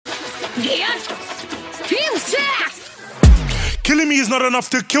Killing me is not enough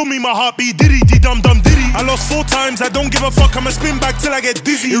to kill me, my heartbeat diddy dee dum dum diddy. I lost 4 times, I don't give a fuck, I'ma spin back till I get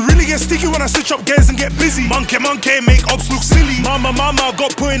dizzy. It really gets sticky when I switch up gears and get busy. Monkey, monkey, make ops look silly. Mama, mama,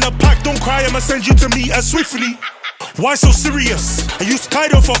 got put in a pack, don't cry, I'ma send you to me as swiftly. Why so serious? I used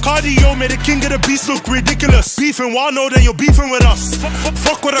Kaido for cardio, made the king of the beast look ridiculous. Beefing Wano, then you're beefing with us.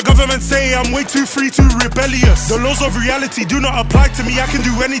 Fuck what the government say, I'm way too free, too rebellious. The laws of reality do not apply to me, I can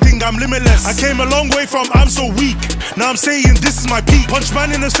do anything, I'm limitless. I came a long way from I'm so weak, now I'm saying this is my peak. Punch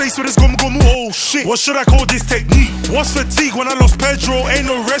man in the face with his gum gum, oh shit. What should I call this technique? What's fatigue when I lost Pedro? Ain't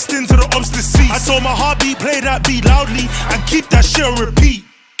no resting to the ops deceased. I told my heartbeat, play that beat loudly and keep that shit on repeat.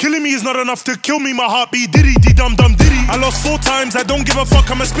 Killing me is not enough to kill me, my heartbeat diddy dee dum dum diddy. I lost 4 times, I don't give a fuck,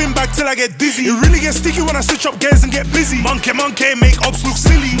 I'ma spin back till I get dizzy. It really gets sticky when I switch up gears and get busy. Monkey, monkey, make ops look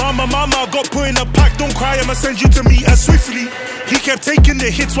silly. Mama, mama, got put in a pack, don't cry, I'ma send you to me as swiftly. He kept taking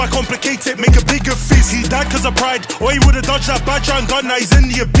the hits, why complicate it, make a bigger fizz. He died cause of pride, or he would've dodged that badger and gun, now he's in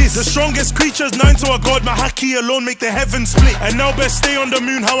the abyss. The strongest creatures, 9 to a god, my haki alone make the heavens split. And now best stay on the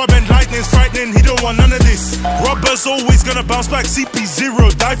moon, how I bend lightning's frightening, he don't want none of this. Rubber's always gonna bounce back,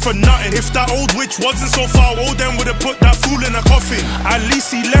 CP0 died for nothing. If that old witch wasn't so far old, then would've put that fool in a coffin. At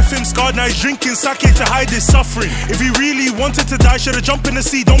least he left him scarred, now he's drinking sake to hide his suffering. If he really wanted to die, should've jumped in the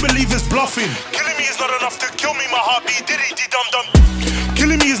sea, don't believe his bluffing. Killing me is not enough to kill me, my heartbeat diddy dee dum dum.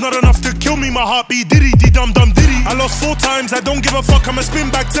 Killing me is not enough to kill me, my heartbeat diddy dee dum dum diddy. I lost 4 times, I don't give a fuck, I'ma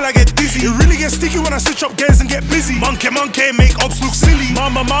spin back till I get dizzy. It really gets sticky when I switch up gears and get busy. Monkey, monkey, make ops look silly.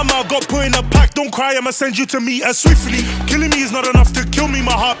 Mama, mama, got put in a pack, don't cry, I'ma send you to me as swiftly. Killing me is not enough to kill me,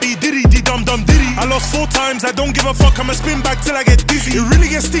 my heartbeat diddy dee dum dum diddy. I lost 4 times, I don't give a fuck, I'ma spin back till I get dizzy. It really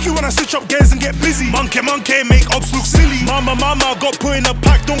gets sticky when I switch up gears and get busy. Monkey, monkey, make ops look silly. Mama, mama, got put in a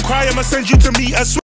pack, don't cry, I'ma send you to me as swiftly.